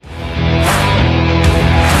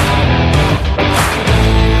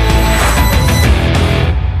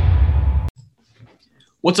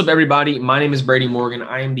What's up, everybody? My name is Brady Morgan.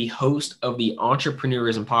 I am the host of the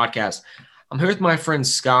Entrepreneurism Podcast. I'm here with my friend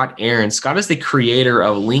Scott Aaron. Scott is the creator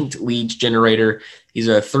of Linked Leads Generator. He's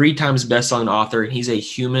a 3 times best-selling author, and he's a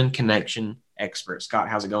human connection expert. Scott,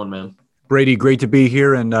 how's it going, man? Brady, great to be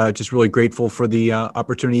here, and just really grateful for the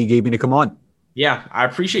opportunity you gave me to come on. Yeah, I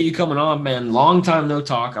appreciate you coming on, man. Long time no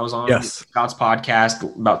talk. I was on Scott's podcast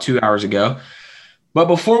about 2 hours ago. But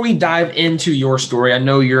before we dive into your story, I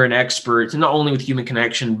know you're an expert not only with human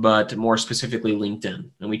connection, but more specifically LinkedIn.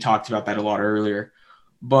 And we talked about that a lot earlier.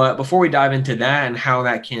 But before we dive into that and how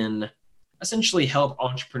that can essentially help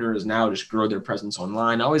entrepreneurs now just grow their presence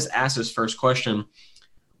online, I always ask this first question: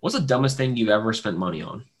 what's the dumbest thing you've ever spent money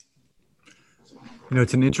on?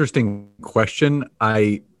 It's an interesting question.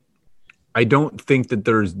 I don't think that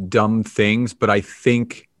there's dumb things, but I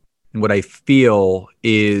think and what I feel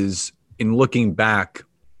is, in looking back,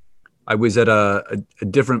 I was at a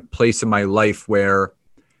different place in my life where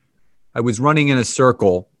I was running in a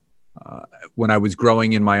circle when I was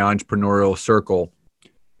growing in my entrepreneurial circle.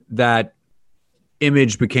 That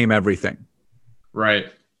image became everything. Right.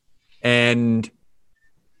 And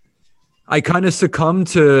I kind of succumbed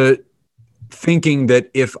to thinking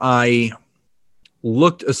that if I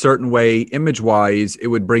looked a certain way image-wise, it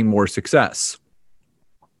would bring more success.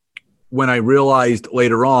 When I realized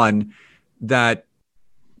later on that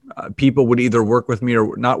people would either work with me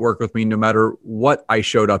or not work with me, no matter what I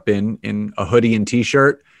showed up in a hoodie and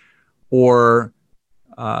t-shirt, or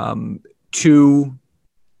 2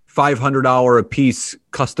 $500 a piece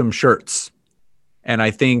custom shirts. And I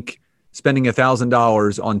think spending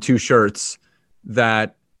 $1,000 on 2 shirts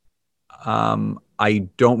that I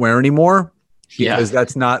don't wear anymore, because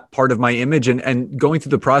that's not part of my image. And going through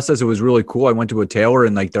the process, it was really cool. I went to a tailor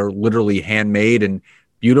and they're literally handmade and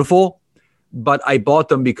beautiful. But I bought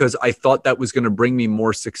them because I thought that was going to bring me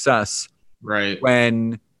more success, right,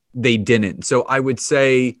 when they didn't. So I would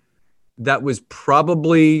say that was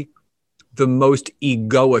probably the most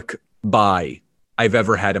egoic buy I've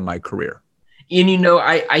ever had in my career. And,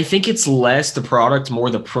 I think it's less the product, more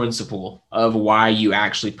the principle of why you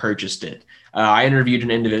actually purchased it. I interviewed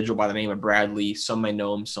an individual by the name of Bradley. Some may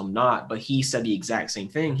know him, some not, but he said the exact same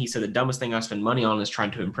thing. He said the dumbest thing I spend money on is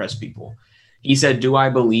trying to impress people. He said, do I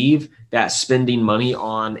believe that spending money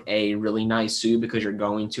on a really nice suit because you're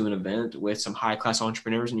going to an event with some high-class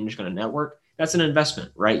entrepreneurs and you're just going to network? That's an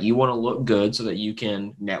investment, right? You want to look good so that you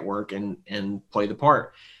can network and play the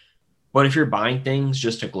part. But if you're buying things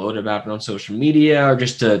just to gloat about it on social media or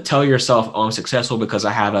just to tell yourself, oh, I'm successful because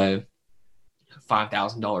I have a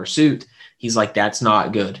 $5,000 suit, he's like, that's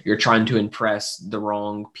not good. You're trying to impress the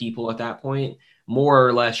wrong people at that point, more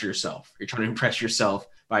or less yourself. You're trying to impress yourself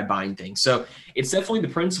by buying things. So it's definitely the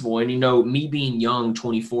principle. And, me being young,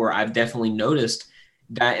 24, I've definitely noticed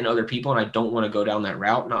that in other people, and I don't want to go down that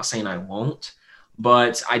route. Not saying I won't,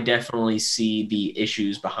 but I definitely see the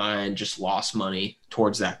issues behind just lost money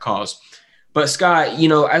towards that cause. But Scott,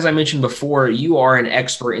 as I mentioned before, you are an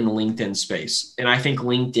expert in the LinkedIn space. And I think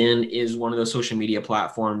LinkedIn is one of those social media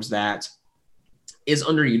platforms that is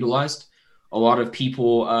underutilized. A lot of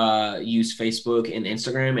people use Facebook and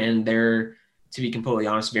Instagram, and they're, to be completely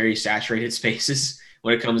honest, very saturated spaces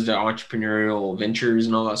when it comes to entrepreneurial ventures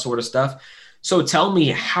and all that sort of stuff. So tell me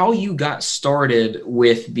how you got started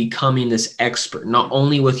with becoming this expert, not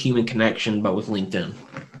only with human connection, but with LinkedIn.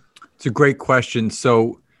 It's a great question.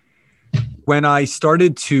 So when I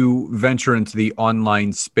started to venture into the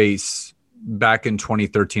online space back in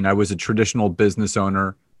 2013, I was a traditional business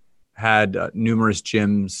owner, had numerous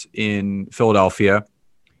gyms in Philadelphia,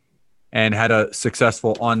 and had a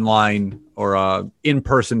successful online or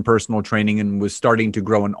in-person personal training, and was starting to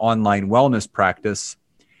grow an online wellness practice.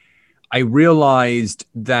 I realized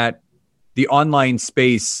that the online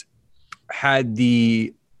space had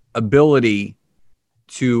the ability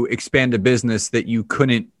to expand a business that you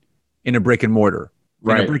couldn't in a brick and mortar.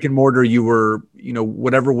 Right. In a brick and mortar, you were,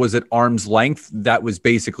 whatever was at arm's length, that was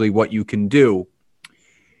basically what you can do.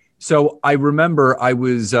 So I remember it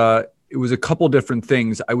was a couple different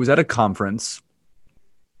things. I was at a conference,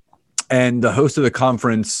 and the host of the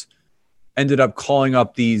conference ended up calling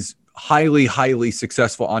up these highly, highly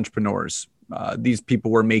successful entrepreneurs. These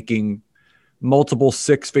people were making multiple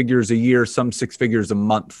 6 figures a year, some 6 figures a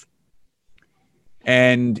month.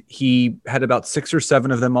 And he had about 6 or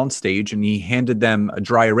 7 of them on stage, and he handed them a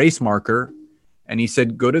dry erase marker. And he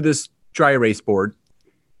said, go to this dry erase board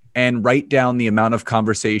and write down the amount of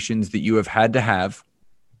conversations that you have had to have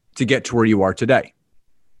to get to where you are today.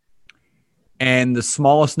 And the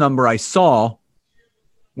smallest number I saw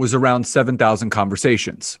was around 7,000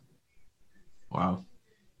 conversations. Wow.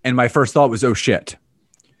 And my first thought was, oh shit.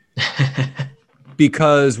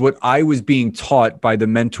 because what I was being taught by the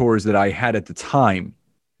mentors that I had at the time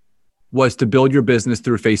was to build your business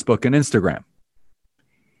through Facebook and Instagram.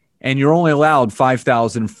 And you're only allowed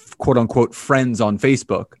 5,000 quote unquote friends on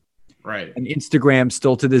Facebook. Right. And Instagram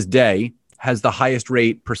still to this day has the highest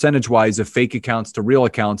rate percentage wise of fake accounts to real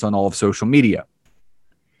accounts on all of social media.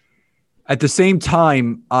 At the same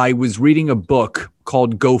time, I was reading a book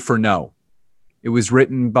called Go for No. It was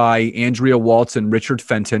written by Andrea Waltz and Richard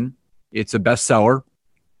Fenton. It's a bestseller.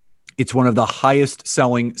 It's one of the highest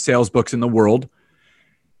selling sales books in the world.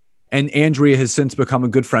 And Andrea has since become a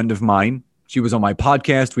good friend of mine. She was on my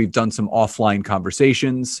podcast. We've done some offline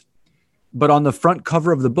conversations. But on the front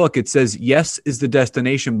cover of the book, it says, yes is the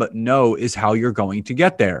destination, but no is how you're going to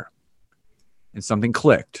get there. And something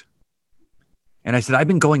clicked. And I said, I've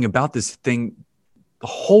been going about this thing the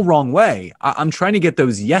whole wrong way. I'm trying to get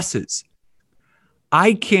those yeses.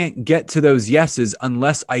 I can't get to those yeses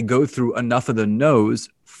unless I go through enough of the no's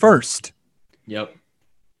first. Yep.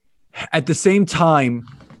 At the same time,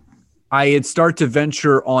 I had started to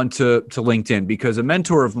venture onto LinkedIn because a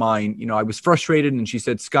mentor of mine, I was frustrated and she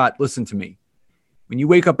said, Scott, listen to me. When you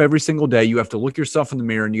wake up every single day, you have to look yourself in the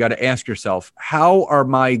mirror and you got to ask yourself, how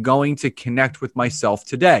am I going to connect with myself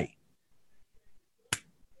today?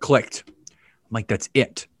 Clicked. I'm like, that's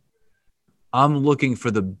it. I'm looking for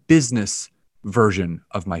the business version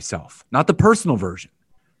of myself, not the personal version,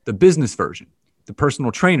 the business version, the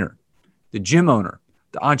personal trainer, the gym owner,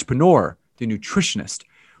 the entrepreneur, the nutritionist.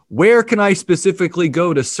 Where can I specifically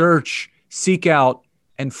go to search, seek out,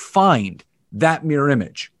 and find that mirror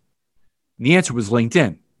image? And the answer was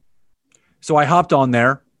LinkedIn. So I hopped on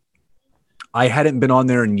there. I hadn't been on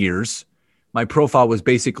there in years. My profile was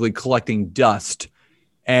basically collecting dust.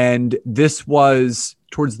 And this was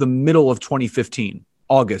towards the middle of 2015,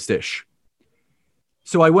 August-ish.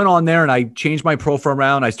 So I went on there and I changed my profile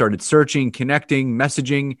around. I started searching, connecting,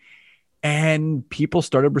 messaging, and people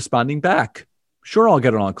started responding back. Sure, I'll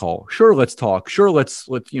get it on a call. Sure, let's talk. Sure, let's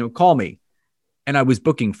call me. And I was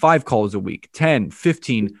booking 5 calls a week, 10,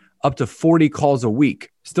 15, up to 40 calls a week.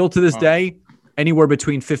 Still to this day, anywhere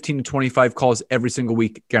between 15 to 25 calls every single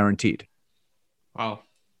week, guaranteed. Wow.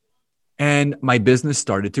 And my business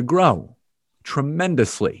started to grow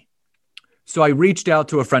tremendously. So I reached out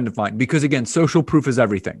to a friend of mine because, again, social proof is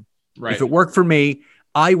everything. Right. If it worked for me,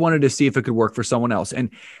 I wanted to see if it could work for someone else. And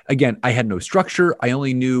again, I had no structure. I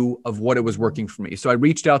only knew of what it was working for me. So I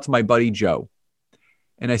reached out to my buddy, Joe.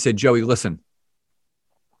 And I said, Joey, listen,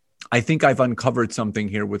 I think I've uncovered something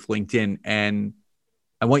here with LinkedIn. And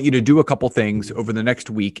I want you to do a couple things over the next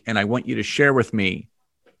week. And I want you to share with me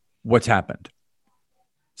what's happened.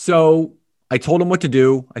 So I told him what to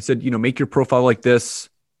do. I said, make your profile like this,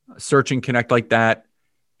 search and connect like that,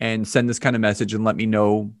 and send this kind of message and let me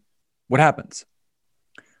know what happens.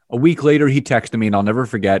 A week later, he texted me, and I'll never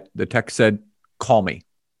forget. The text said, call me.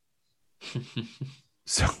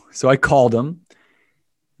 So I called him,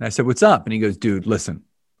 and I said, what's up? And he goes, dude, listen,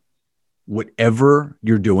 whatever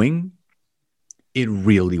you're doing, it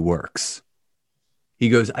really works. He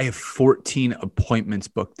goes, I have 14 appointments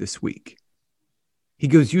booked this week. He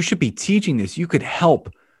goes, you should be teaching this. You could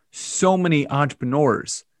help so many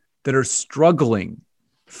entrepreneurs that are struggling,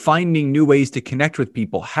 finding new ways to connect with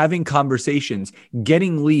people, having conversations,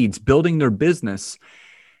 getting leads, building their business.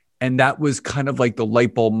 And that was kind of like the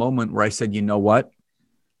light bulb moment where I said, you know what?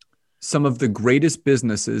 Some of the greatest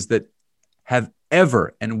businesses that have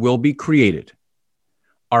ever and will be created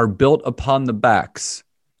are built upon the backs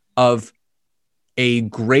of a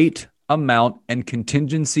great amount and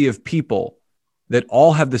contingency of people that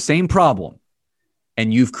all have the same problem,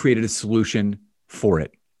 and you've created a solution for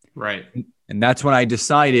it. Right. And that's when I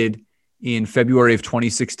decided in February of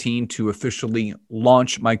 2016 to officially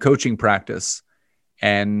launch my coaching practice.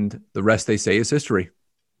 And the rest, they say, is history.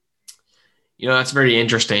 That's very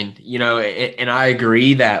interesting. And I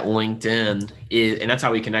agree that LinkedIn is, and that's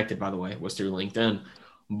how we connected, by the way, was through LinkedIn.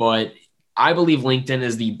 But I believe LinkedIn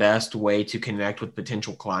is the best way to connect with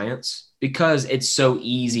potential clients because it's so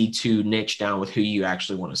easy to niche down with who you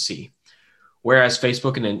actually want to see. Whereas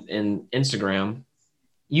Facebook and Instagram,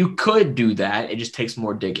 you could do that. It just takes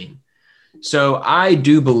more digging. So I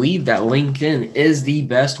do believe that LinkedIn is the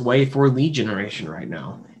best way for lead generation right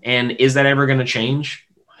now. And is that ever going to change?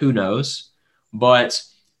 Who knows? But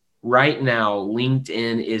right now,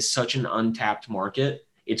 LinkedIn is such an untapped market.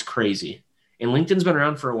 It's crazy. And LinkedIn's been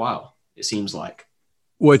around for a while, it seems like.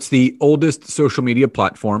 Well, it's the oldest social media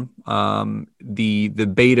platform. The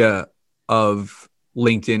beta of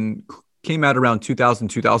LinkedIn came out around 2000,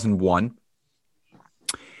 2001.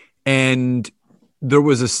 And there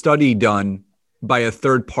was a study done by a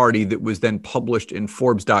third party that was then published in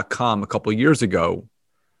Forbes.com a couple of years ago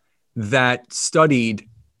that studied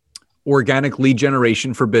organic lead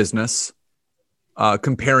generation for business,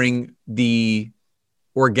 comparing the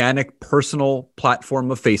organic personal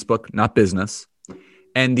platform of Facebook, not business,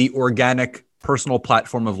 and the organic personal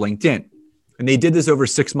platform of LinkedIn. And they did this over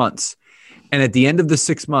 6 months. And at the end of the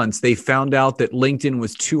 6 months, they found out that LinkedIn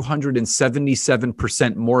was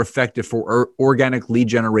 277% more effective for organic lead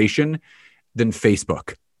generation than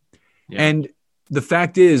Facebook. Yeah. And the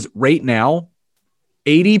fact is, right now,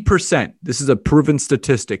 80%, this is a proven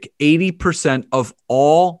statistic, 80% of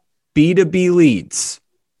all B2B leads,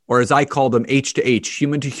 or as I call them, H to H,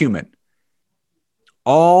 human to human,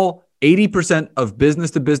 all 80% of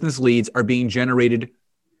business to business leads are being generated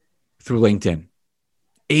through LinkedIn.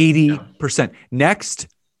 80%. Next,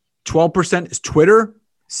 12% is Twitter,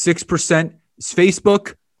 6% is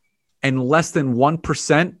Facebook, and less than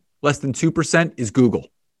 1%, less than 2% is Google.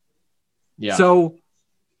 Yeah. So,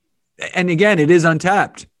 and again, it is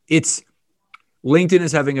untapped. LinkedIn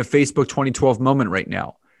is having a Facebook 2012 moment right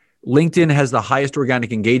now. LinkedIn has the highest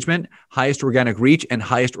organic engagement, highest organic reach, and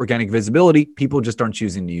highest organic visibility. People just aren't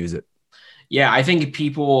choosing to use it. Yeah, I think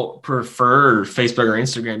people prefer Facebook or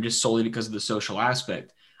Instagram just solely because of the social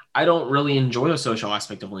aspect. I don't really enjoy the social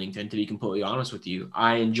aspect of LinkedIn, to be completely honest with you.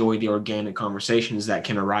 I enjoy the organic conversations that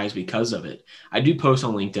can arise because of it. I do post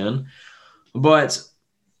on LinkedIn, but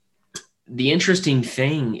the interesting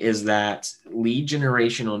thing is that lead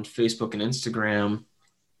generation on Facebook and Instagram,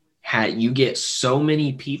 you get so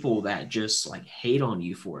many people that just like hate on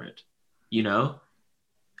you for it, you know?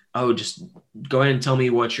 Oh, just go ahead and tell me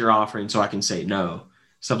what you're offering so I can say no.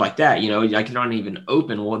 Stuff like that, you know, like you're not even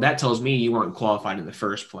open. Well, that tells me you weren't qualified in the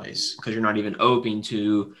first place because you're not even open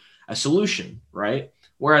to a solution, right?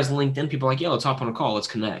 Whereas LinkedIn, people are like, yeah, let's hop on a call. Let's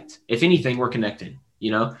connect. If anything, we're connected,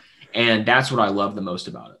 you know? And that's what I love the most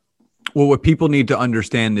about it. Well, what people need to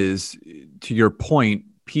understand is, to your point,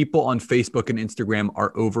 people on Facebook and Instagram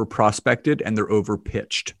are over prospected and they're over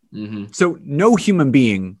pitched. Mm-hmm. So no human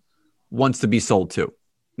being wants to be sold to.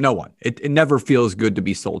 No one. It never feels good to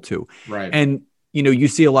be sold to. Right. And, you know, you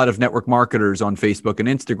see a lot of network marketers on Facebook and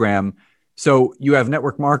Instagram. So you have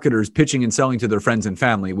network marketers pitching and selling to their friends and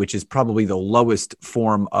family, which is probably the lowest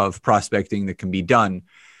form of prospecting that can be done.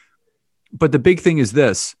 But the big thing is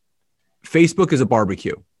this: Facebook is a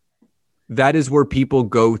barbecue. That is where people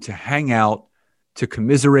go to hang out, to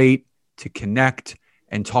commiserate, to connect,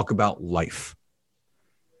 and talk about life.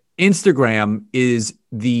 Instagram is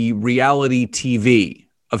the reality TV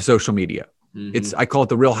of social media. Mm-hmm. I call it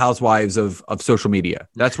the Real Housewives of social media.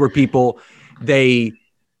 That's where people,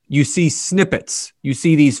 you see snippets. You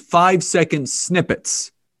see these 5-second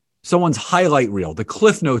snippets, someone's highlight reel, the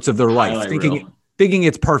cliff notes of their life, thinking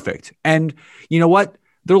it's perfect. And you know what?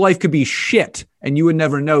 Their life could be shit and you would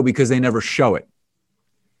never know because they never show it.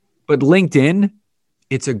 But LinkedIn,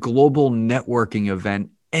 it's a global networking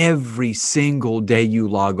event. Every single day you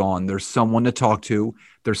log on, there's someone to talk to.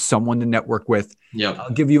 There's someone to network with. Yep.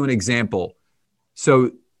 I'll give you an example.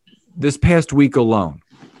 So this past week alone,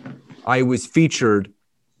 I was featured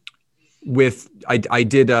I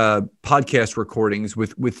did podcast recordings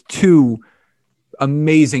with two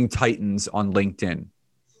amazing titans on LinkedIn,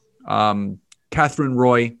 Catherine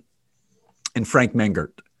Roy and Frank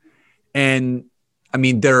Mengert. And I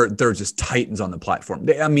mean, they're just titans on the platform.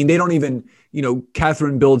 They don't even, you know,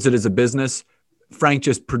 Catherine builds it as a business. Frank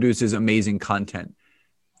just produces amazing content.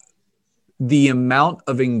 The amount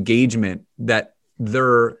of engagement that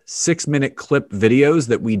their 6-minute clip videos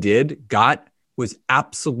that we got was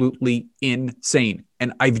absolutely insane.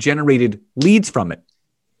 And I've generated leads from it.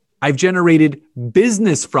 I've generated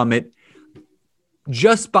business from it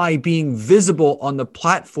just by being visible on the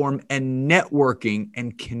platform and networking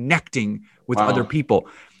and connecting with other people.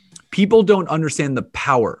 People don't understand the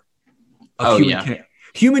power of human connection.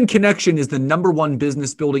 Human connection is the number one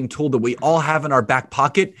business building tool that we all have in our back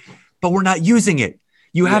pocket, but we're not using it.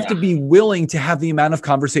 You have to be willing to have the amount of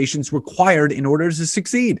conversations required in order to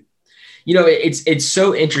succeed. You know, it's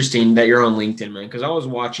so interesting that you're on LinkedIn, man, because I was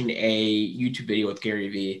watching a YouTube video with Gary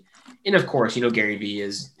Vee. And of course, you know, Gary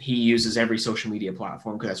Vee he uses every social media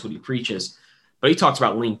platform because that's what he preaches. But he talks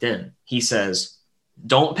about LinkedIn. He says,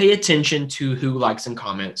 don't pay attention to who likes and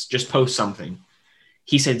comments. Just post something.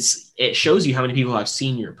 He said, it shows you how many people have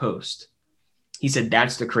seen your post. He said,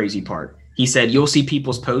 that's the crazy part. He said, you'll see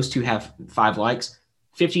people's posts who have 5 likes.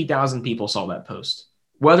 50,000 people saw that post.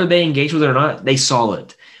 Whether they engage with it or not, they saw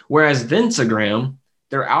it. Whereas Instagram,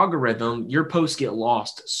 their algorithm, your posts get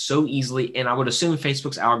lost so easily. And I would assume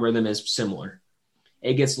Facebook's algorithm is similar.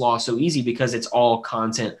 It gets lost so easy because it's all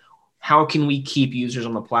content how can we keep users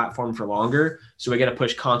on the platform for longer? So we got to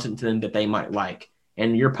push content to them that they might like.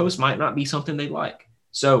 And your post might not be something they like.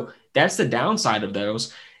 So that's the downside of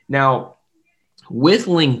those. Now, with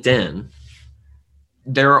LinkedIn,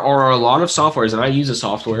 there are a lot of softwares, and I use a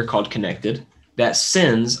software called Connected that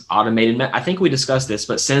sends automated, I think we discussed this,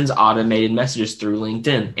 but sends automated messages through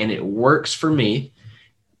LinkedIn, and it works for me.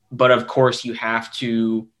 But of course, you have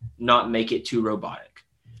to not make it too robotic.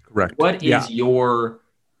 Correct. What is your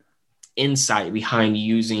insight behind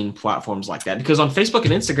using platforms like that? Because on Facebook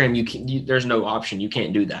and Instagram, there's no option. You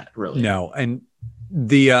can't do that, really. No. And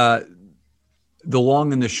the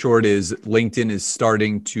long and the short is LinkedIn is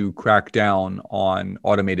starting to crack down on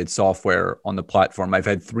automated software on the platform. I've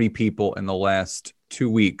had 3 people in the last 2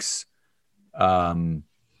 weeks come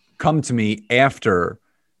to me after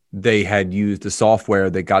they had used the software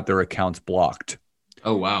that got their accounts blocked.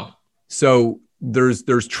 Oh, wow. So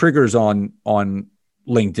there's triggers on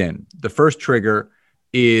LinkedIn. The first trigger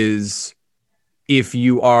is if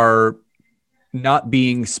you are not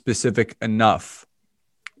being specific enough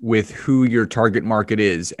with who your target market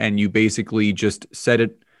is, and you basically just set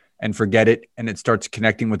it and forget it, and it starts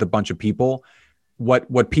connecting with a bunch of people.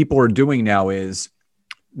 What people are doing now is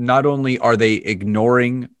not only are they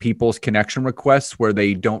ignoring people's connection requests where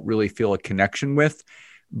they don't really feel a connection with,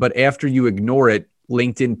 but after you ignore it,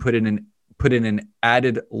 LinkedIn put in an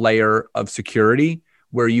added layer of security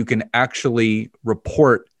where you can actually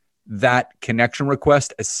report that connection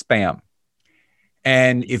request as spam.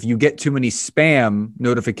 And if you get too many spam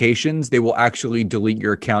notifications, they will actually delete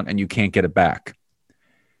your account and you can't get it back.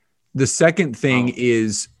 The second thing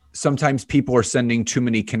is sometimes people are sending too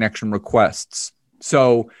many connection requests.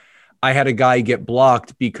 So I had a guy get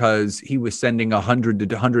blocked because he was sending 100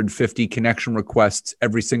 to 150 connection requests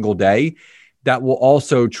every single day. That will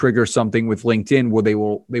also trigger something with LinkedIn where they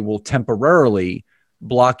will temporarily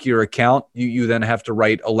block your account. You then have to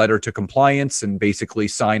write a letter to compliance and basically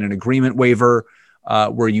sign an agreement waiver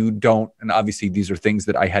where you don't. And obviously these are things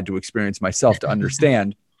that I had to experience myself to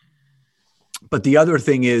understand. But the other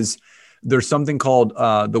thing is there's something called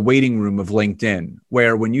the waiting room of LinkedIn,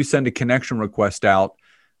 where when you send a connection request out,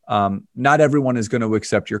 not everyone is going to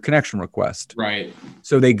accept your connection request. Right.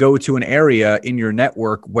 So they go to an area in your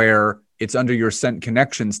network where it's under your sent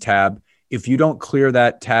connections tab. If you don't clear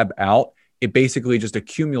that tab out, it basically just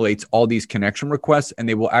accumulates all these connection requests, and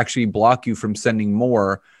they will actually block you from sending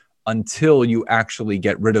more until you actually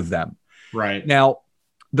get rid of them. Right. Now,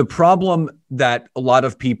 the problem that a lot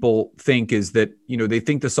of people think is that, they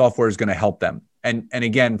think the software is going to help them. And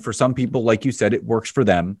again, for some people, like you said, it works for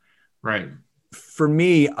them. Right. For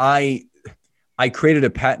me, I created a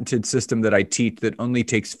patented system that I teach that only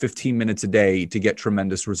takes 15 minutes a day to get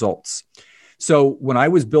tremendous results. So when I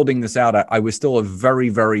was building this out, I was still a very,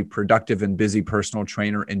 very productive and busy personal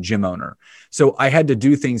trainer and gym owner. So I had to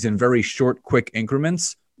do things in very short, quick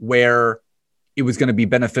increments where it was going to be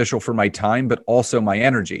beneficial for my time, but also my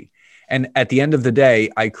energy. And at the end of the day,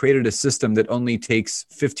 I created a system that only takes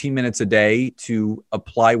 15 minutes a day to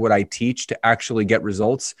apply what I teach to actually get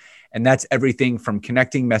results. And that's everything from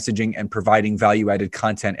connecting, messaging, and providing value-added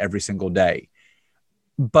content every single day.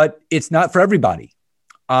 But it's not for everybody.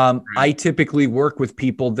 I typically work with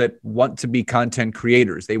people that want to be content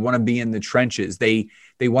creators. They want to be in the trenches. They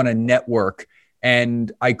want to network.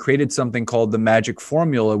 And I created something called the Magic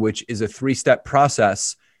Formula, which is a 3-step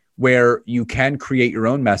process where you can create your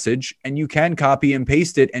own message and you can copy and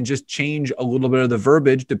paste it and just change a little bit of the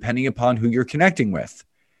verbiage depending upon who you're connecting with.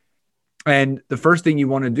 And the first thing you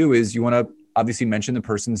want to do is you want to obviously mention the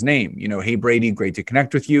person's name. Hey, Brady, great to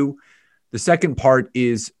connect with you. The second part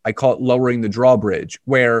is I call it lowering the drawbridge,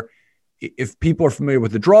 where if people are familiar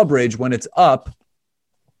with the drawbridge, when it's up,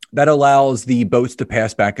 that allows the boats to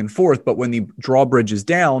pass back and forth. But when the drawbridge is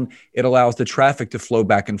down, it allows the traffic to flow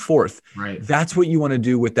back and forth. Right. That's what you want to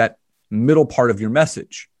do with that middle part of your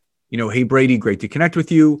message. Hey, Brady, great to connect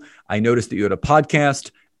with you. I noticed that you had a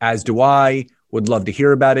podcast, as do I. Would love to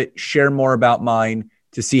hear about it. Share more about mine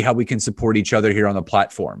to see how we can support each other here on the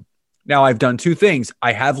platform. Now, I've done 2 things.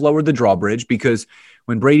 I have lowered the drawbridge because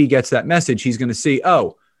when Brady gets that message, he's going to see,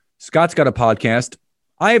 oh, Scott's got a podcast.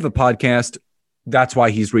 I have a podcast. That's why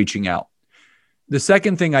he's reaching out. The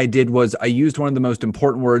second thing I did was I used one of the most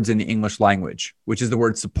important words in the English language, which is the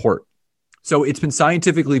word support. So it's been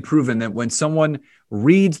scientifically proven that when someone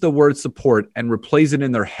reads the word support and replays it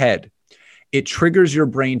in their head, it triggers your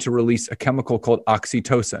brain to release a chemical called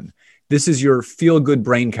oxytocin. This is your feel-good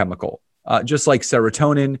brain chemical. Just like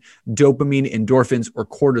serotonin, dopamine, endorphins, or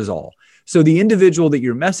cortisol. So the individual that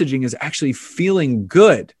you're messaging is actually feeling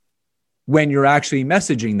good when you're actually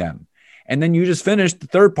messaging them. And then you just finished the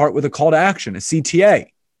third part with a call to action, a CTA.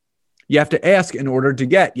 You have to ask in order to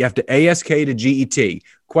get. You have to ASK to GET.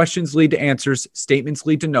 Questions lead to answers. Statements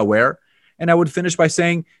lead to nowhere. And I would finish by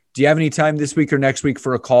saying, do you have any time this week or next week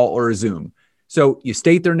for a call or a Zoom? So you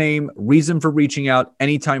state their name, reason for reaching out,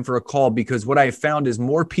 any time for a call, because what I have found is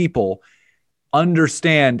more people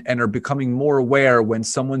understand and are becoming more aware when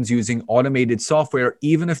someone's using automated software,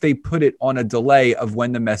 even if they put it on a delay of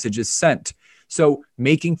when the message is sent. So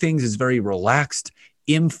making things is very relaxed,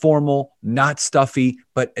 informal, not stuffy,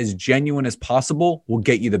 but as genuine as possible will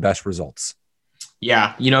get you the best results.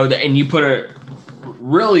 Yeah, and you put it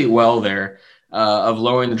really well there of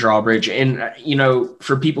lowering the drawbridge. And,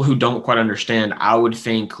 for people who don't quite understand, I would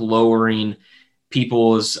think lowering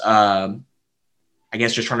people's, I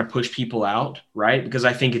guess, just trying to push people out, right? Because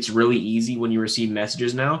I think it's really easy when you receive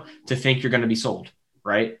messages now to think you're going to be sold,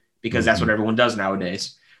 right? Because that's what everyone does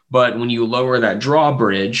nowadays. But when you lower that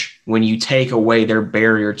drawbridge, when you take away their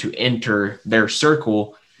barrier to enter their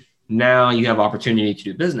circle, now you have opportunity to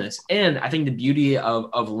do business. And I think the beauty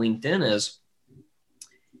of LinkedIn is,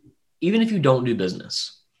 even if you don't do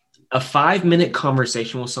business, a 5-minute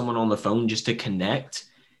conversation with someone on the phone just to connect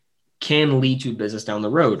can lead to business down the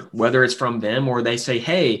road, whether it's from them or they say,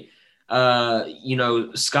 hey,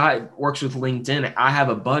 Scott works with LinkedIn. I have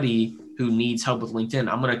a buddy who needs help with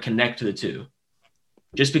LinkedIn. I'm going to connect to the two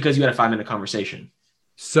just because you had a 5-minute conversation.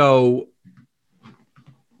 So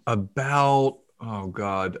about,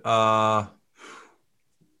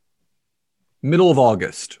 middle of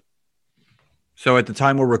August. So at the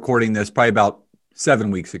time we're recording this, probably about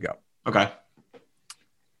 7 weeks ago. Okay.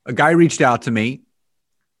 A guy reached out to me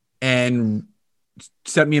and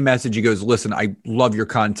sent me a message. He goes, listen, I love your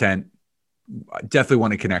content. I definitely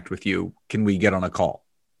want to connect with you. Can we get on a call?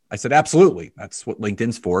 I said, absolutely. That's what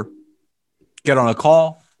LinkedIn's for. Get on a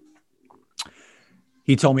call.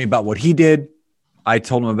 He told me about what he did. I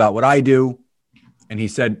told him about what I do. And he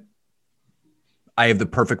said, I have the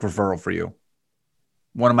perfect referral for you.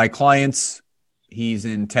 One of my clients, he's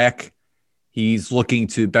in tech. He's looking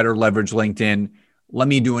to better leverage LinkedIn. Let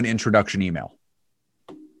me do an introduction email.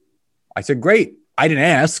 I said, great. I didn't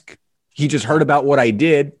ask. He just heard about what I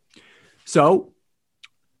did. So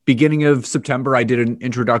beginning of September, I did an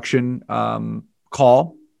introduction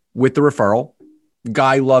call with the referral.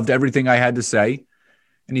 Guy loved everything I had to say.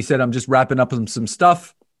 And he said, I'm just wrapping up some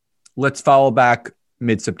stuff. Let's follow back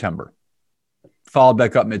mid-September. Followed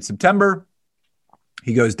back up mid-September.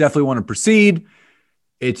 He goes, definitely want to proceed.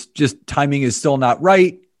 It's just timing is still not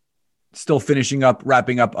right. Still finishing up,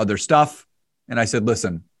 wrapping up other stuff. And I said,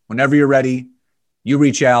 listen, whenever you're ready, you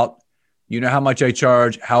reach out. You know how much I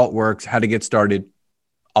charge, how it works, how to get started.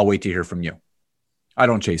 I'll wait to hear from you. I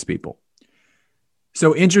don't chase people.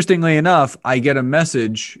 So interestingly enough, I get a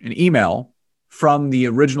message, an email from the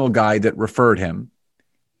original guy that referred him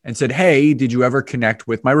and said, hey, did you ever connect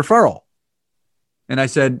with my referral? And I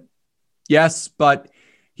said, yes, but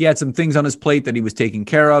he had some things on his plate that he was taking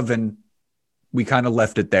care of, and we kind of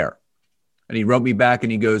left it there. And he wrote me back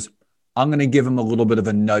and he goes, I'm going to give him a little bit of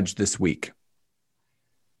a nudge this week.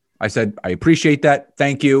 I said, I appreciate that.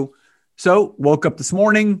 Thank you. So woke up this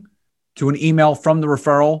morning to an email from the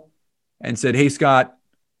referral and said, hey, Scott,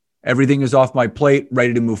 everything is off my plate,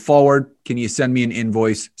 ready to move forward. Can you send me an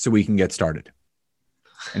invoice so we can get started?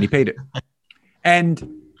 And he paid it.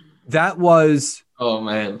 And that was, oh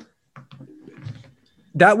man,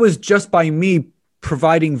 that was just by me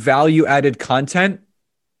providing value added content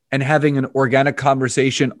and having an organic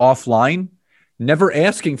conversation offline, never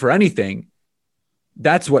asking for anything.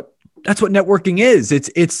 That's what networking is.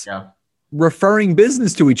 It's referring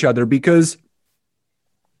business to each other because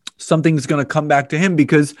something's going to come back to him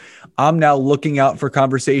because I'm now looking out for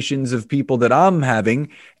conversations of people that I'm having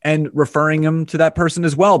and referring them to that person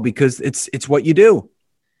as well, because it's what you do.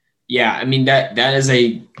 Yeah. I mean, that's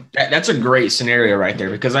a great scenario right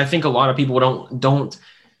there, because I think a lot of people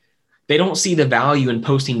don't see the value in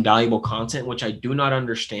posting valuable content, which I do not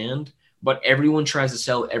understand, but everyone tries to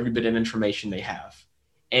sell every bit of information they have.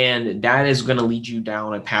 And that is going to lead you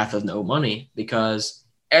down a path of no money because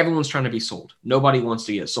everyone's trying to be sold. Nobody wants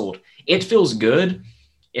to get sold. It feels good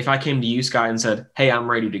if I came to you, Scott, and said, hey, I'm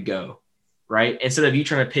ready to go, right? Instead of you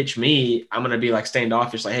trying to pitch me, I'm going to be like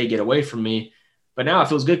standoffish, like, hey, get away from me. But now it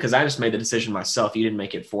feels good because I just made the decision myself. You didn't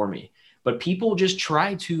make it for me. But people just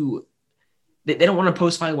try to, they don't want to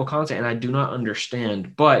post valuable content, and I do not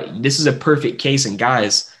understand. But this is a perfect case. And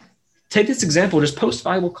guys, take this example. Just post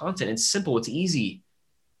valuable content. It's simple. It's easy.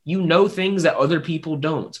 You know things that other people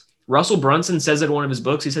don't. Russell Brunson says it in one of his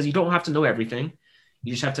books. He says you don't have to know everything.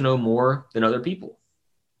 You just have to know more than other people.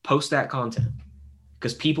 Post that content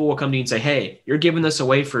because people will come to you and say, hey, you're giving this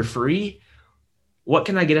away for free. What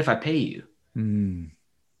can I get if I pay you?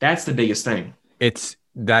 That's the biggest thing. It's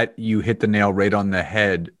that you hit the nail right on the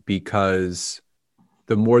head, because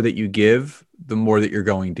the more that you give, the more that you're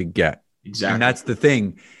going to get. Exactly. And that's the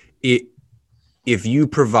thing. If you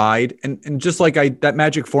provide, and just like that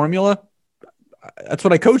magic formula, that's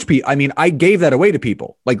what I coach people. I mean, I gave that away to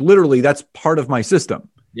people. Like literally, that's part of my system.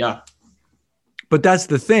 Yeah. But that's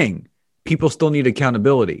the thing. People still need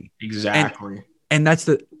accountability. Exactly. And that's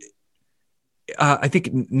I think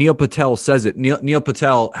Neil Patel says it. Neil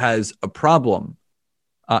Patel has a problem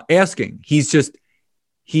asking. He's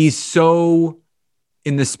so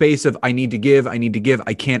in the space of I need to give.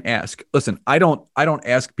 I can't ask. Listen, I don't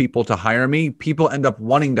ask people to hire me. People end up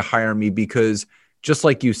wanting to hire me because, just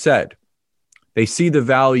like you said, they see the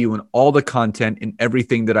value in all the content in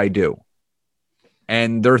everything that I do.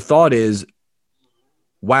 And their thought is,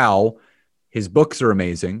 wow, his books are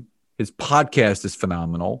amazing. His podcast is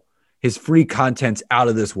phenomenal. His free content's out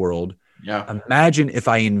of this world. Yeah. Imagine if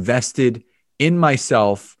I invested in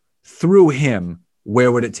myself through him,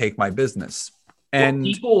 where would it take my business? And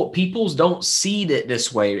people don't see it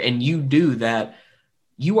this way. And you do that.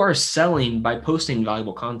 You are selling by posting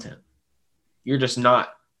valuable content. You're just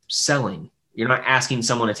not selling. You're not asking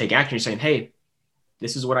someone to take action. You're saying, hey,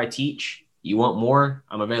 this is what I teach. You want more?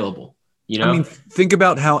 I'm available. You know, I mean, think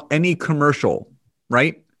about how any commercial,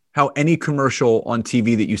 right? How any commercial on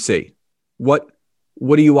TV that you see, what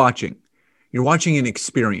are you watching? You're watching an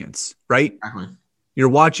experience, right? Exactly. You're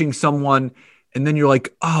watching someone, and then you're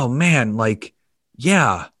like, oh man, like,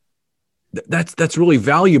 yeah, that's really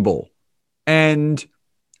valuable. And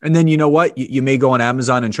then you know what? You may go on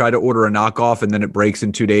Amazon and try to order a knockoff, and then it breaks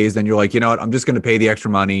in 2 days. Then you're like, you know what? I'm just going to pay the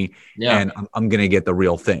extra money, and I'm going to get the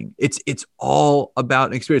real thing. It's all about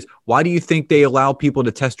an experience. Why do you think they allow people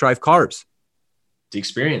to test drive cars? The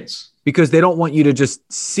experience. Because they don't want you to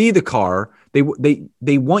just see the car.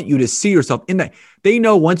 They want you to see yourself in that. They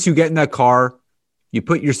know once you get in that car, you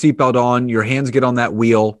put your seatbelt on, your hands get on that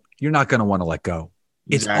wheel, you're not going to want to let go.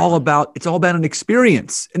 Exactly. It's all about an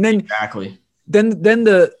experience. And then exactly. Then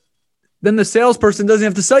the salesperson doesn't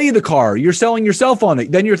have to sell you the car. You're selling yourself on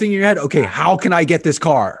it. Then you're thinking in your head, okay, how can I get this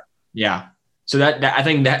car? Yeah. So that I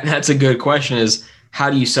think that's a good question, is how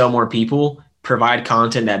do you sell more people? Provide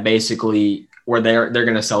content that basically where they're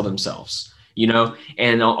going to sell themselves, you know?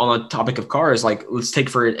 And on the topic of cars, like let's take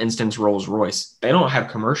for instance, Rolls-Royce. They don't have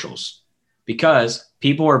commercials because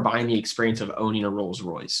people are buying the experience of owning a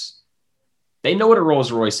Rolls-Royce. They know what a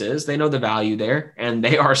Rolls-Royce is. They know the value there, and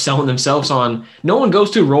they are selling themselves on. No one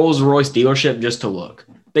goes to a Rolls-Royce dealership just to look.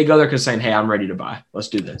 They go there because saying, hey, I'm ready to buy. Let's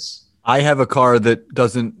do this. I have a car that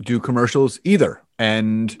doesn't do commercials either,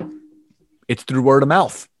 and it's through word of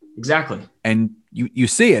mouth. Exactly. And you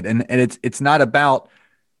see it, and it's not about,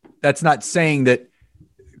 that's not saying that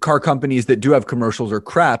car companies that do have commercials are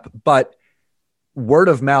crap, but word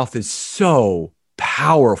of mouth is so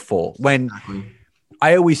powerful. When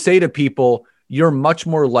I always say to people, you're much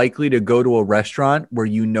more likely to go to a restaurant where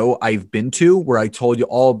you know I've been to, where I told you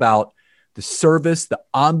all about the service, the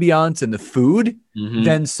ambiance, and the food,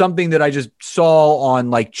 than something that I just saw on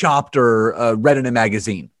like Chopped or read in a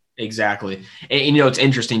magazine. Exactly. And you know, it's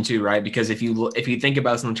interesting too, right? Because if you think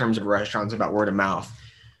about this in terms of restaurants, about word of mouth,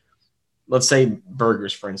 let's say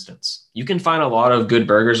burgers, for instance, you can find a lot of good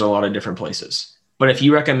burgers in a lot of different places. But if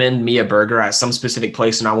you recommend me a burger at some specific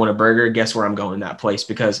place and I want a burger, guess where I'm going? That place,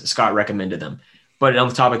 because Scott recommended them. But on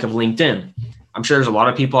the topic of LinkedIn, I'm sure there's a lot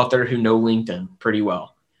of people out there who know LinkedIn pretty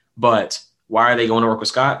well. But why are they going to work with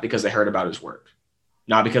Scott? Because they heard about his work.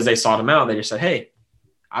 Not because they sought him out. They just said, hey,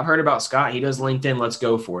 I've heard about Scott. He does LinkedIn. Let's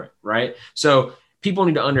go for it. Right. So people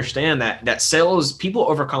need to understand that sales, people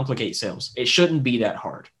overcomplicate sales. It shouldn't be that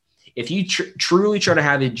hard. If you truly try to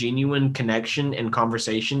have a genuine connection and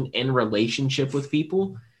conversation and relationship with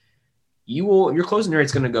people, your closing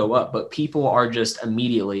rate's going to go up, but people are just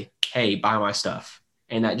immediately, hey, buy my stuff.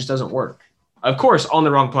 And that just doesn't work. Of course, on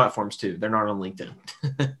the wrong platforms too. They're not on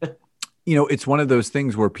LinkedIn. You know, it's one of those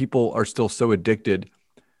things where people are still so addicted.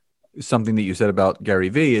 Something that you said about Gary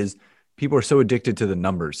Vee is people are so addicted to the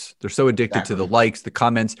numbers. They're so addicted to the likes, the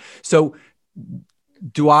comments. So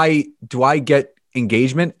do I get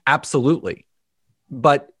engagement? Absolutely.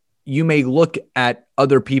 But you may look at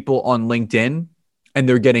other people on LinkedIn and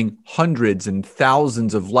they're getting hundreds and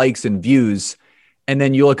thousands of likes and views. And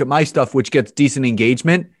then you look at my stuff, which gets decent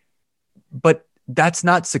engagement, but that's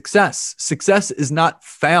not success. Success is not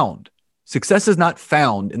found. Success is not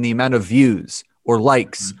found in the amount of views or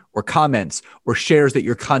likes or comments or shares that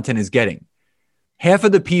your content is getting. Half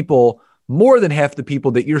of the people, more than half the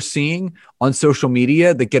people that you're seeing on social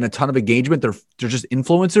media that get a ton of engagement, they're just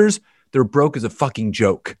influencers. They're broke as a fucking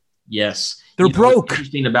joke. Yes. They're broke. What's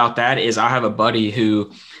interesting about that is I have a buddy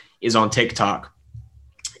who is on TikTok,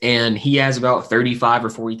 and he has about 35 or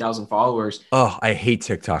 40,000 followers. Oh, I hate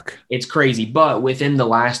TikTok. It's crazy. But within the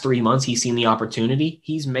last 3 months, he's seen the opportunity.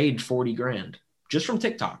 He's made 40 grand just from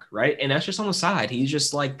TikTok, right? And that's just on the side. He's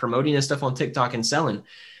just like promoting his stuff on TikTok and selling.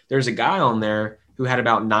 There's a guy on there who had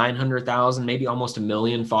about 900,000, maybe almost 1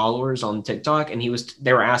 million followers on TikTok. And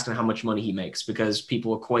they were asking how much money he makes because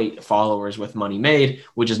people equate followers with money made,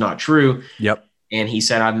 which is not true. Yep. And he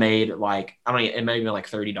said, I've made like, I don't know, it may be like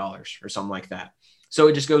 $30 or something like that. So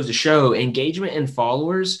it just goes to show engagement and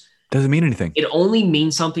followers doesn't mean anything. It only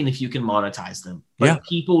means something if you can monetize them. But yeah.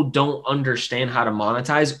 People don't understand how to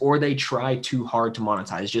monetize, or they try too hard to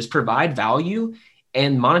monetize. Just provide value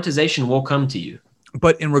and monetization will come to you.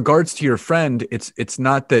 But in regards to your friend, it's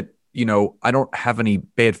not that, you know, I don't have any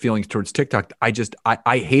bad feelings towards TikTok. I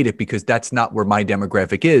hate it because that's not where my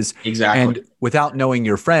demographic is. Exactly. And without knowing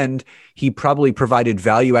your friend, he probably provided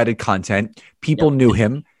value-added content. People knew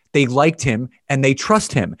him, they liked him, and they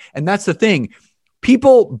trust him. And that's the thing.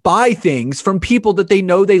 People buy things from people that they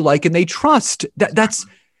know, they like, and they trust. That's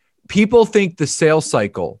people think the sales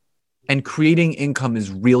cycle and creating income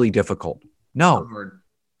is really difficult. No,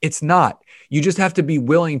 it's not. You just have to be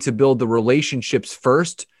willing to build the relationships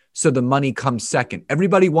first, so the money comes second.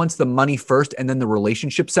 Everybody wants the money first and then the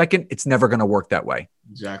relationship second. It's never going to work that way.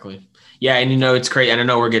 Exactly. Yeah. And, you know, it's crazy. And I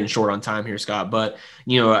know we're getting short on time here, Scott, but,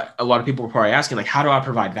 you know, a lot of people are probably asking, like, how do I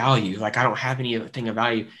provide value? Like, I don't have anything of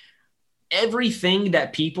value. Everything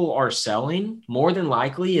that people are selling more than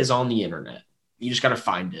likely is on the internet. You just got to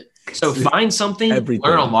find it. So find something,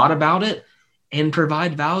 learn a lot about it, and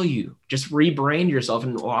provide value. Just rebrand yourself.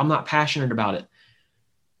 And I'm not passionate about it.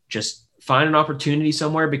 Just find an opportunity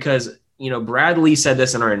somewhere, because, you know, Brad Lea said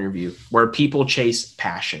this in our interview, where people chase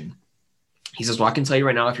passion. He says, well, I can tell you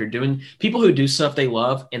right now, if you're doing people who do stuff they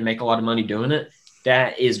love and make a lot of money doing it,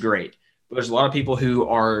 that is great. But there's a lot of people who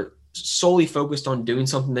are solely focused on doing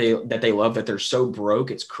something that they love, that they're so broke,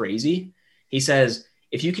 it's crazy. He says,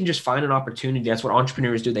 if you can just find an opportunity, that's what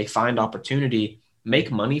entrepreneurs do. They find opportunity,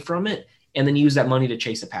 make money from it, and then use that money to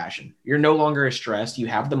chase a passion. You're no longer as stressed. You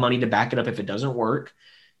have the money to back it up if it doesn't work.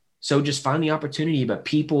 So just find the opportunity. But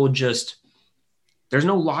people just, there's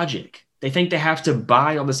no logic. They think they have to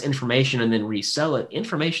buy all this information and then resell it.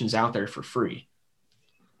 Information's out there for free.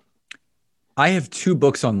 I have 2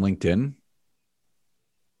 books on LinkedIn,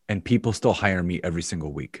 and people still hire me every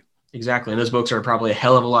single week. Exactly. And those books are probably a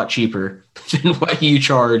hell of a lot cheaper than what you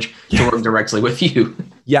charge to work directly with you.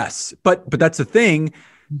 Yes. But that's the thing.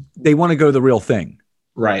 They want to go to the real thing.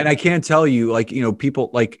 Right. And I can't tell you, like, you know,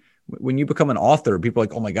 people, like, when you become an author, people are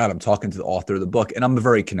like, oh my God, I'm talking to the author of the book. And I'm a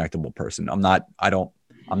very connectable person. I'm not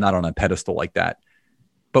on a pedestal like that.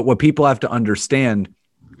 But what people have to understand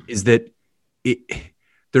is that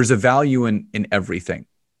there's a value in everything.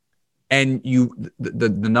 And the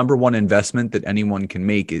number one investment that anyone can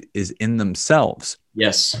make is in themselves.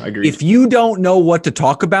 Yes, I agree. If you don't know what to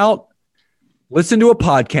talk about, listen to a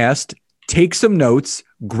podcast, take some notes,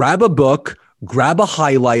 grab a book, grab a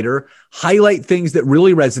highlighter, highlight things that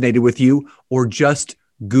really resonated with you, or just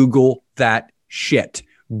Google that shit.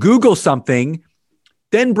 Google something,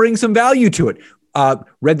 then bring some value to it.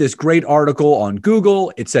 Read this great article on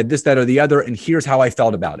Google. It said this, that, or the other, and here's how I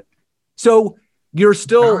felt about it. So you're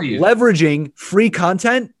still leveraging free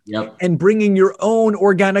content and bringing your own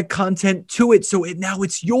organic content to it. So now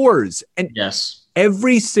it's yours. And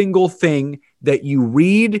every single thing that you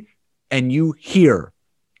read and you hear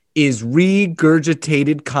is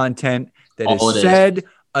regurgitated content that is said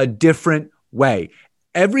a different way.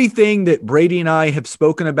 Everything that Brady and I have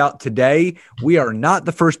spoken about today, we are not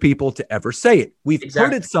the first people to ever say it. We've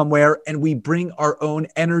heard it somewhere, and we bring our own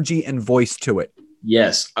energy and voice to it.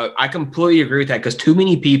 Yes, I completely agree with that, because too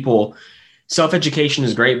many people, self-education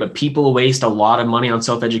is great, but people waste a lot of money on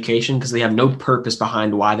self-education because they have no purpose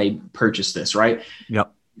behind why they purchase this, right?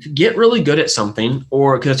 Yep. Get really good at something,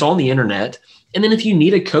 or because it's on the internet. And then if you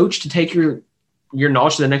need a coach to take your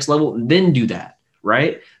knowledge to the next level, then do that,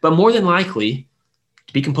 right? But more than likely,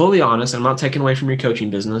 to be completely honest, I'm not taking away from your coaching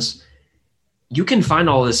business, you can find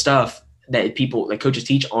all this stuff that coaches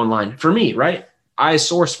teach online. For me, right? I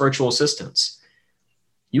source virtual assistants.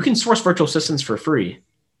 You can source virtual assistants for free.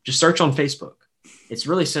 Just search on Facebook. It's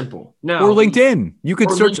really simple. No, or LinkedIn. You could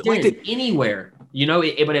search LinkedIn anywhere, you know,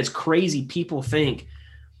 but it's crazy. People think,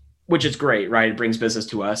 which is great, right? It brings business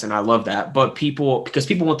to us, and I love that. But because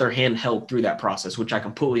people want their hand held through that process, which I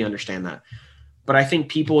completely understand that. But I think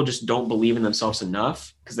people just don't believe in themselves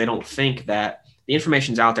enough, because they don't think that the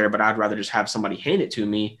information's out there, but I'd rather just have somebody hand it to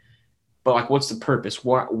me but like, what's the purpose?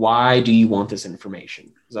 Why do you want this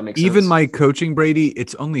information? Does that make sense? Even my coaching, Brady,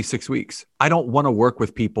 it's only 6 weeks. I don't want to work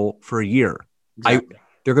with people for a year. Exactly.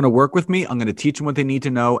 They're going to work with me. I'm going to teach them what they need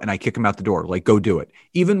to know, and I kick them out the door. Like, go do it.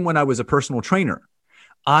 Even when I was a personal trainer,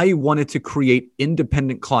 I wanted to create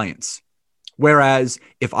independent clients. Whereas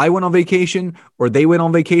if I went on vacation or they went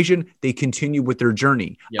on vacation, they continue with their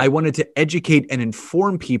journey. Yep. I wanted to educate and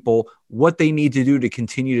inform people what they need to do to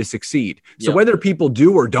continue to succeed. So whether people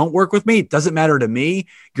do or don't work with me, it doesn't matter to me.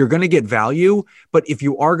 You're going to get value. But if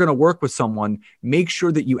you are going to work with someone, make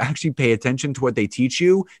sure that you actually pay attention to what they teach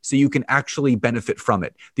you so you can actually benefit from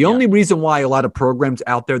it. The only reason why a lot of programs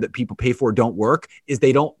out there that people pay for don't work is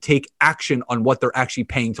they don't take action on what they're actually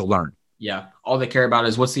paying to learn. Yeah. All they care about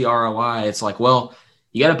is what's the ROI. It's like, well,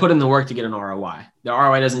 you got to put in the work to get an ROI. The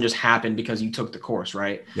ROI doesn't just happen because you took the course,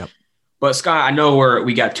 right? Yep. But Scott, I know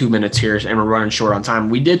we got 2 minutes here and we're running short on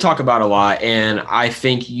time. We did talk about a lot, and I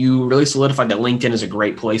think you really solidified that LinkedIn is a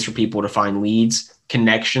great place for people to find leads,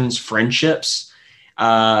 connections, friendships,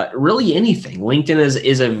 really anything. LinkedIn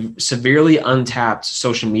is a severely untapped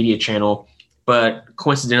social media channel, but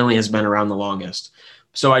coincidentally has been around the longest.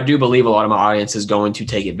 So I do believe a lot of my audience is going to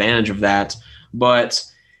take advantage of that. But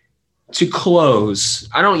to close,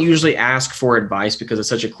 I don't usually ask for advice because it's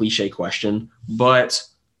such a cliche question, but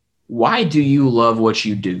why do you love what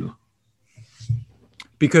you do?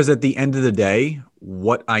 Because at the end of the day,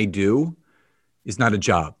 what I do is not a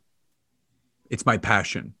job. It's my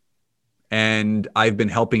passion. And I've been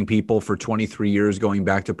helping people for 23 years going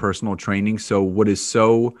back to personal training. So what is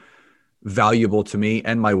so valuable to me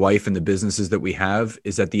and my wife and the businesses that we have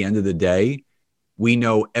is at the end of the day, we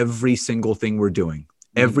know every single thing we're doing,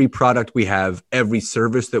 every product we have, every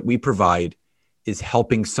service that we provide is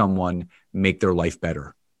helping someone make their life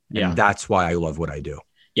better. And that's why I love what I do.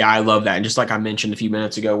 Yeah, I love that. And just like I mentioned a few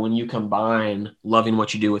minutes ago, when you combine loving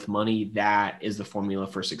what you do with money, that is the formula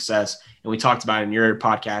for success. And we talked about it in your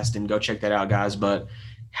podcast, and go check that out, guys. But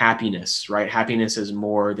happiness, right? Happiness is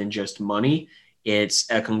more than just money.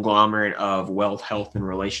 It's a conglomerate of wealth, health, and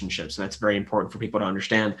relationships. And that's very important for people to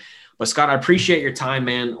understand. But Scott, I appreciate your time,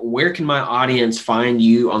 man. Where can my audience find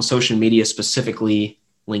you on social media, specifically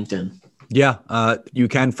LinkedIn? Yeah, you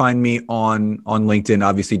can find me on LinkedIn.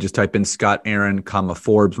 Obviously, just type in Scott Aaron,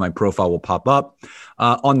 Forbes. My profile will pop up.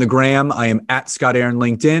 On the gram, I am at Scott Aaron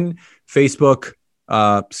LinkedIn, Facebook,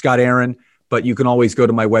 Scott Aaron. But you can always go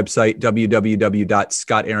to my website,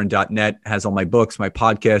 www.scottaaron.net. Has all my books, my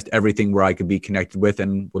podcast, everything where I could be connected with,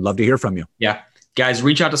 and would love to hear from you. Yeah. Guys,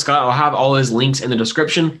 reach out to Scott. I'll have all his links in the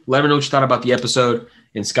description. Let me know what you thought about the episode.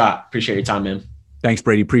 And Scott, appreciate your time, man. Thanks,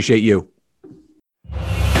 Brady. Appreciate you.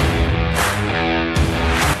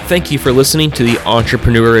 Thank you for listening to the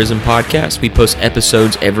Entrepreneurism Podcast. We post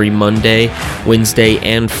episodes every Monday, Wednesday,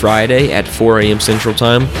 and Friday at 4 a.m. Central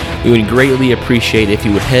Time. We would greatly appreciate if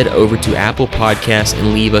you would head over to Apple Podcasts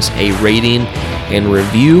and leave us a rating and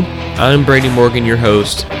review. I'm Brady Morgan, your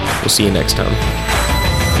host. We'll see you next time.